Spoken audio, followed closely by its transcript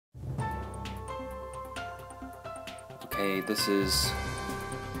Okay, this is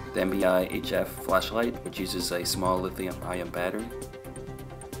the MBI HF flashlight, which uses a small lithium-ion battery.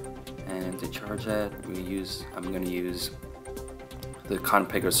 And to charge that, I'm going to use the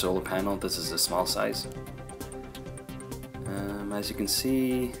Cottonpicker solar panel. This is a small size. As you can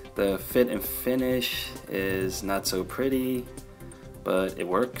see, the fit and finish is not so pretty, but it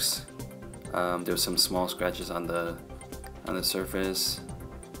works. There's some small scratches on the surface,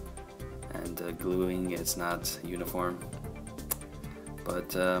 and gluing is not uniform.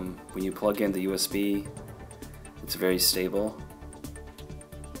 But when you plug in the USB, it's very stable,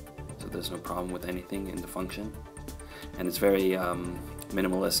 so there's no problem with anything in the function, and it's very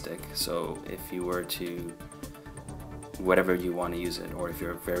minimalistic. So if you were to, whatever you want to use it, or if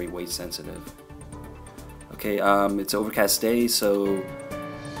you're very weight sensitive. Okay, it's overcast day, so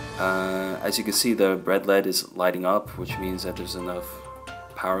as you can see, the red LED is lighting up, which means that there's enough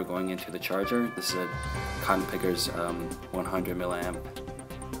power going into the charger. This is a Cottonpicker's 100 milliamp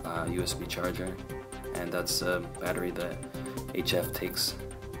USB charger, and that's the battery that HF takes.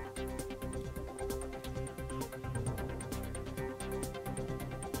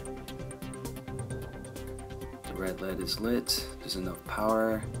 The red LED is lit, there's enough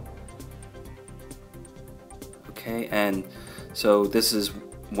power. Okay, and so this is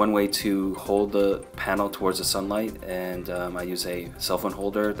one way to hold the panel towards the sunlight, and I use a cell phone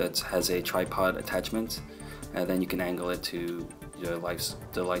holder that has a tripod attachment, and then you can angle it to the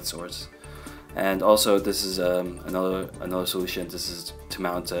light source. And also, this is another solution. This is to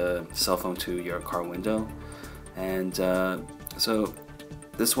mount a cell phone to your car window, and so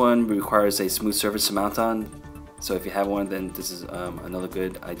this one requires a smooth surface to mount on. So if you have one, then this is another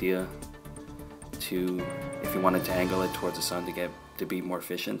good idea to, if you wanted to angle it towards the sun to be more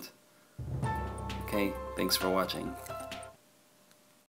efficient. Okay, thanks for watching.